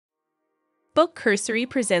Book Cursory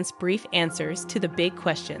presents brief answers to the big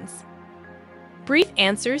questions. Brief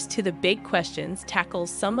Answers to the Big Questions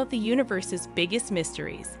tackles some of the universe's biggest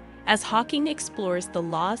mysteries, as Hawking explores the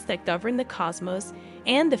laws that govern the cosmos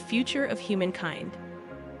and the future of humankind.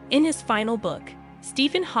 In his final book,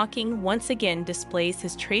 Stephen Hawking once again displays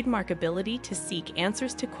his trademark ability to seek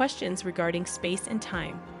answers to questions regarding space and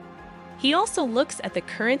time. He also looks at the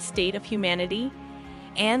current state of humanity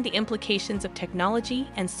and the implications of technology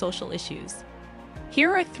and social issues.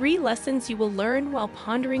 Here are 3 lessons you will learn while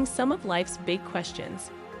pondering some of life's big questions.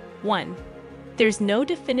 1. There's no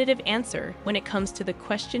definitive answer when it comes to the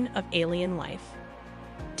question of alien life.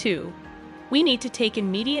 2. We need to take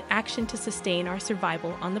immediate action to sustain our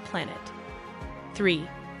survival on the planet. 3.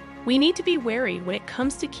 We need to be wary when it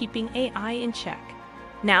comes to keeping AI in check.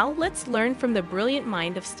 Now let's learn from the brilliant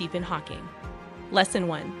mind of Stephen Hawking. Lesson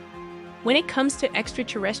 1. When it comes to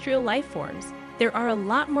extraterrestrial life forms, there are a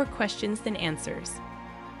lot more questions than answers.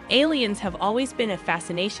 Aliens have always been a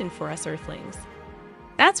fascination for us Earthlings.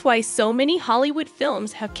 That's why so many Hollywood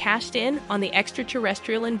films have cashed in on the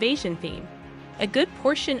extraterrestrial invasion theme. A good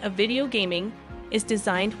portion of video gaming is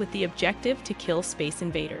designed with the objective to kill space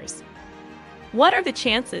invaders. What are the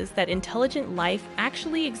chances that intelligent life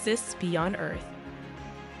actually exists beyond Earth?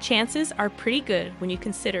 Chances are pretty good when you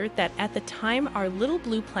consider that at the time our little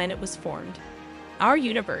blue planet was formed, our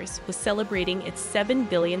universe was celebrating its 7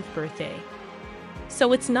 billionth birthday.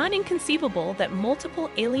 So it's not inconceivable that multiple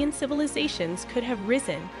alien civilizations could have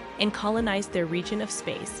risen and colonized their region of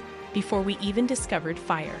space before we even discovered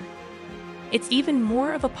fire. It's even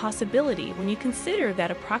more of a possibility when you consider that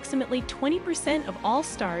approximately 20% of all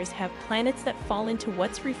stars have planets that fall into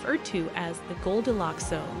what's referred to as the Goldilocks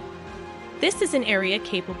zone. This is an area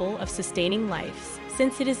capable of sustaining life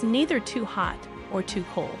since it is neither too hot or too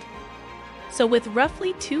cold. So with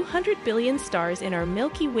roughly 200 billion stars in our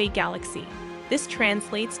Milky Way galaxy, this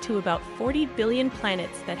translates to about 40 billion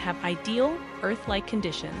planets that have ideal Earth-like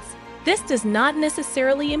conditions. This does not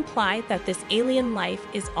necessarily imply that this alien life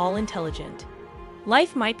is all intelligent.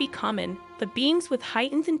 Life might be common, but beings with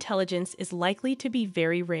heightened intelligence is likely to be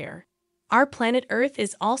very rare. Our planet Earth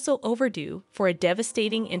is also overdue for a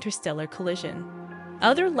devastating interstellar collision.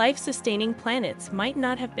 Other life-sustaining planets might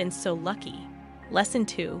not have been so lucky. Lesson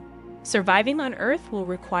 2. Surviving on Earth will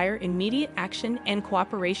require immediate action and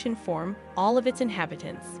cooperation from all of its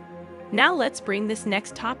inhabitants. Now let's bring this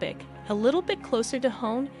next topic a little bit closer to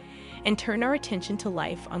home and turn our attention to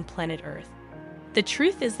life on planet Earth. The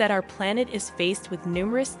truth is that our planet is faced with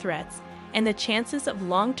numerous threats, and the chances of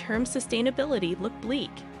long-term sustainability look bleak.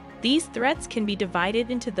 These threats can be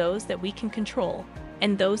divided into those that we can control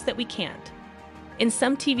and those that we can't. In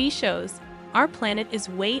some TV shows, our planet is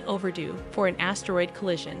way overdue for an asteroid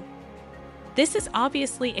collision. This is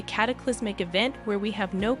obviously a cataclysmic event where we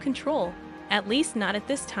have no control, at least not at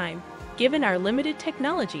this time, given our limited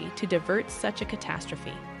technology to divert such a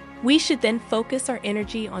catastrophe. We should then focus our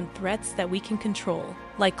energy on threats that we can control,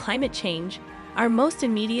 like climate change, our most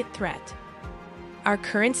immediate threat. Our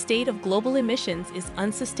current state of global emissions is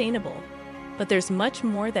unsustainable, but there's much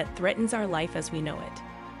more that threatens our life as we know it.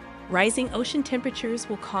 Rising ocean temperatures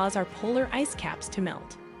will cause our polar ice caps to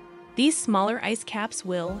melt. These smaller ice caps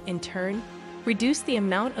will, in turn, reduce the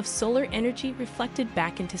amount of solar energy reflected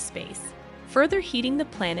back into space, further heating the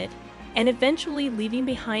planet and eventually leaving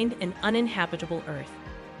behind an uninhabitable Earth.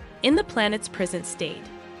 In the planet's present state,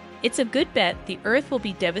 it's a good bet the Earth will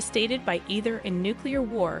be devastated by either a nuclear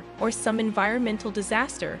war or some environmental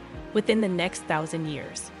disaster within the next 1,000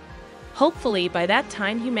 years. Hopefully, by that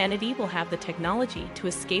time, humanity will have the technology to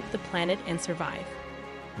escape the planet and survive.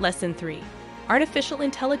 Lesson 3. Artificial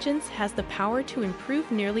intelligence has the power to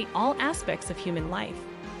improve nearly all aspects of human life.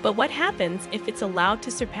 But what happens if it's allowed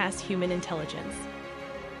to surpass human intelligence?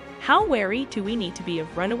 How wary do we need to be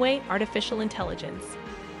of runaway artificial intelligence?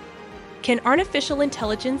 Can artificial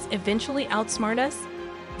intelligence eventually outsmart us?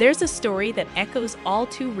 There's a story that echoes all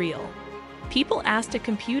too real. People asked a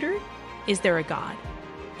computer, "Is there a God?"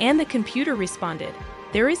 And the computer responded,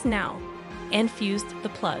 "There is now," and fused the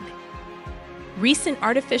plug. Recent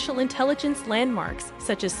artificial intelligence landmarks,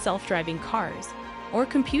 such as self-driving cars or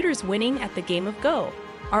computers winning at the game of Go,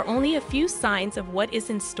 are only a few signs of what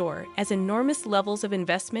is in store as enormous levels of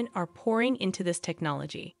investment are pouring into this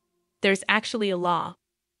technology. There's actually a law,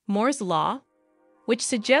 Moore's Law, which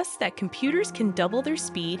suggests that computers can double their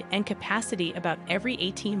speed and capacity about every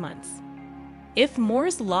 18 months. If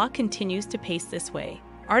Moore's Law continues to pace this way,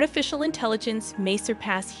 artificial intelligence may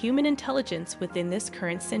surpass human intelligence within this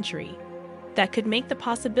current century. That could make the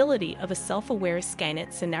possibility of a self-aware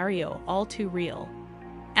Skynet scenario all too real.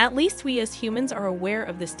 At least we as humans are aware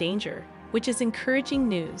of this danger, which is encouraging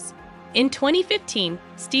news. In 2015,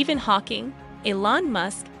 Stephen Hawking, Elon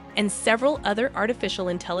Musk, and several other artificial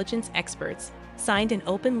intelligence experts signed an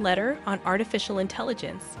open letter on artificial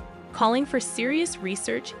intelligence, calling for serious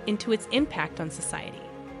research into its impact on society.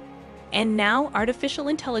 And now, artificial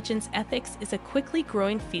intelligence ethics is a quickly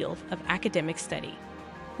growing field of academic study.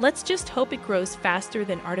 Let's just hope it grows faster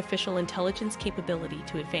than artificial intelligence capability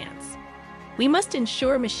to advance. We must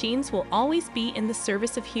ensure machines will always be in the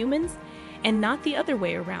service of humans and not the other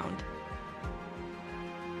way around.